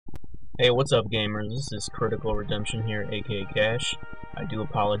Hey, what's up gamers? This is Critical Redemption here, aka Cash. I do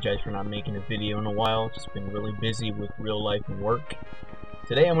apologize for not making a video in a while, just been really busy with real life and work.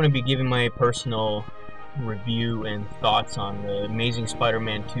 Today I'm going to be giving my personal review and thoughts on the Amazing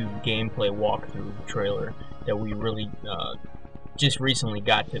Spider-Man 2 gameplay walkthrough trailer that we just recently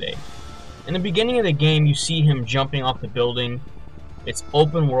got today. In the beginning of the game you see him jumping off the building. It's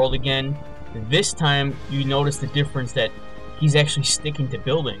open world again. This time you notice the difference that he's actually sticking to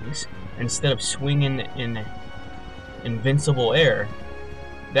buildings instead of swinging in invincible air.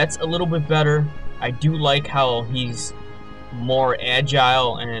 That's a little bit better. I do like how he's more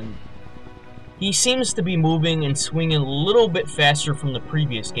agile and he seems to be moving and swinging a little bit faster from the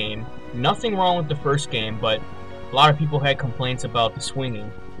previous game. Nothing wrong with the first game, but a lot of people had complaints about the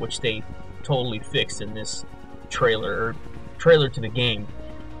swinging, which they totally fixed in this trailer to the game.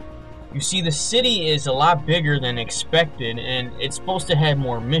 You see, the city is a lot bigger than expected, and it's supposed to have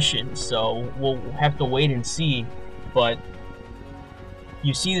more missions, so we'll have to wait and see. But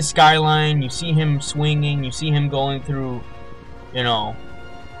you see the skyline, you see him swinging, you see him going through,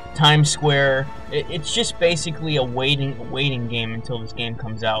 Times Square. It's just basically a waiting game until this game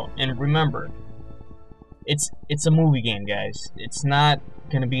comes out. And remember, it's a movie game, guys. It's not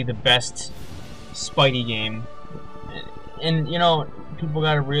gonna be the best Spidey game, and people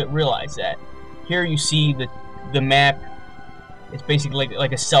gotta realize that. Here you see the map. It's basically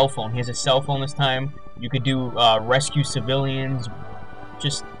like a cell phone. He has a cell phone this time. You could do rescue civilians,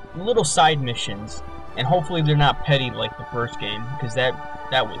 just little side missions, and hopefully they're not petty like the first game, because that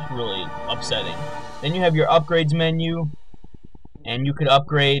was really upsetting. Then you have your upgrades menu, and you could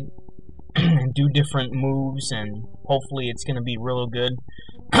upgrade and do different moves, and hopefully it's gonna be real good.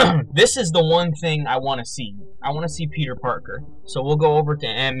 This is the one thing I want to see. I want to see Peter Parker. So we'll go over to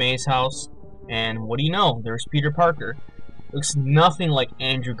Aunt May's house, and what do you know? There's Peter Parker. Looks nothing like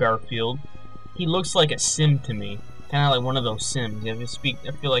Andrew Garfield. He looks like a sim to me. Kind of like one of those sims.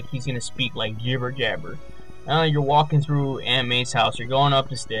 I feel like he's going to speak like jibber jabber. You're walking through Aunt May's house. You're going up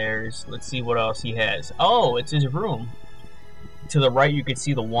the stairs. Let's see what else he has. Oh, it's his room. To the right you can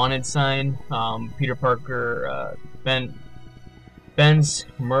see the wanted sign. Peter Parker, Ben's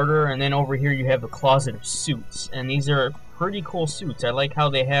murder, and then over here you have a closet of suits, and these are pretty cool suits. I like how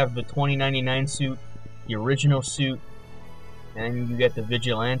they have the 2099 suit, the original suit, and then you get the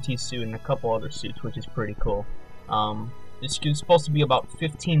vigilante suit and a couple other suits, which is pretty cool. It's supposed to be about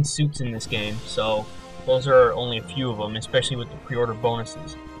 15 suits in this game, so those are only a few of them, especially with the pre-order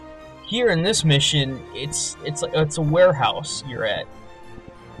bonuses. Here in this mission, it's a warehouse you're at,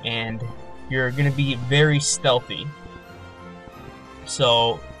 and you're gonna be very stealthy.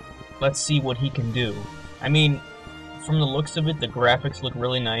 So let's see what he can do. I mean, from the looks of it, the graphics look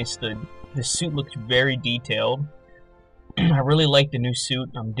really nice. The suit looks very detailed. I really like the new suit.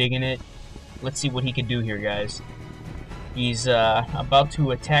 I'm digging it. Let's see what he can do here, guys. He's about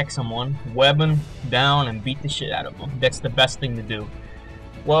to attack someone, web him down, and beat the shit out of him. That's the best thing to do.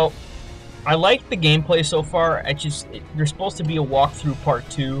 Well, I like the gameplay so far. There's supposed to be a walkthrough part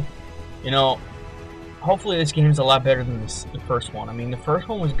 2. Hopefully this game's a lot better than the first one. I mean, the first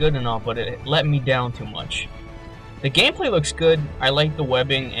one was good and all, but it let me down too much. The gameplay looks good. I like the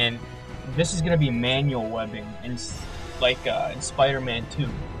webbing, and this is going to be manual webbing. And like in Spider-Man 2,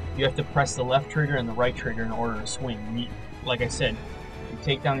 you have to press the left trigger and the right trigger in order to swing. Like I said, you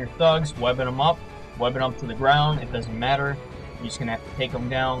take down your thugs, webbing them up to the ground. It doesn't matter. You're just going to have to take them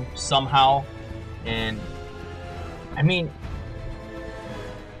down somehow. And, I mean,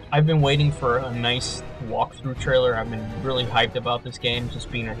 I've been waiting for a nice walkthrough trailer. I've been really hyped about this game, just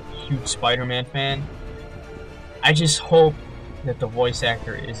being a huge Spider-Man fan. I just hope that the voice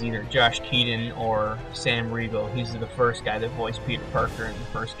actor is either Josh Keaton or Sam Riegel. He's the first guy that voiced Peter Parker in the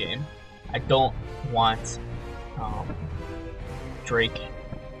first game. I don't want Drake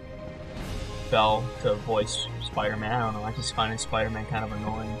Bell to voice Spider-Man. I don't know, I just find Spider-Man kind of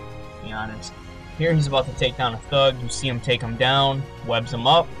annoying, to be honest. Here he's about to take down a thug. You see him take him down, webs him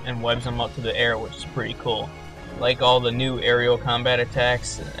up, and webs him up to the air, which is pretty cool. Like all the new aerial combat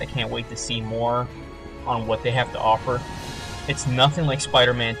attacks, I can't wait to see more on what they have to offer. It's nothing like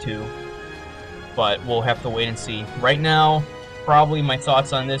Spider-Man 2, but we'll have to wait and see. Right now, probably my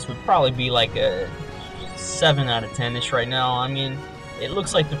thoughts on this would probably be like a 7 out of 10-ish right now. I mean, it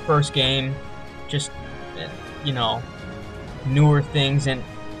looks like the first game, just, newer things, and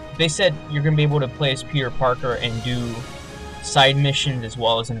they said you're going to be able to play as Peter Parker and do side missions as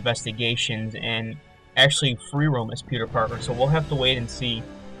well as investigations and actually free roam as Peter Parker, so we'll have to wait and see.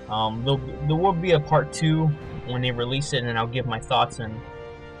 There will be a part 2 when they release it, and I'll give my thoughts and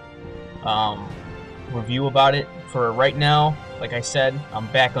review about it. For right now, like I said, I'm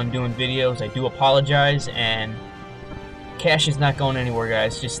back on doing videos. I do apologize, and Cash is not going anywhere,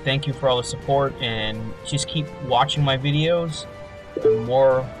 guys. Just thank you for all the support, and just keep watching my videos, and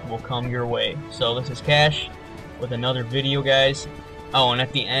more will come your way. So this is Cash with another video, guys. Oh, and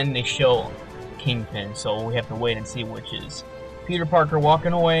at the end they show Kingpin, so we have to wait and see which is Peter Parker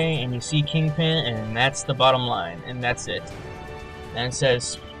walking away, and you see Kingpin, and that's the bottom line, and that's it. And it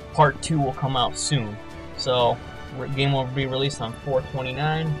says Part 2 will come out soon. So, game will be released on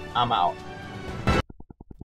 4/29. I'm out.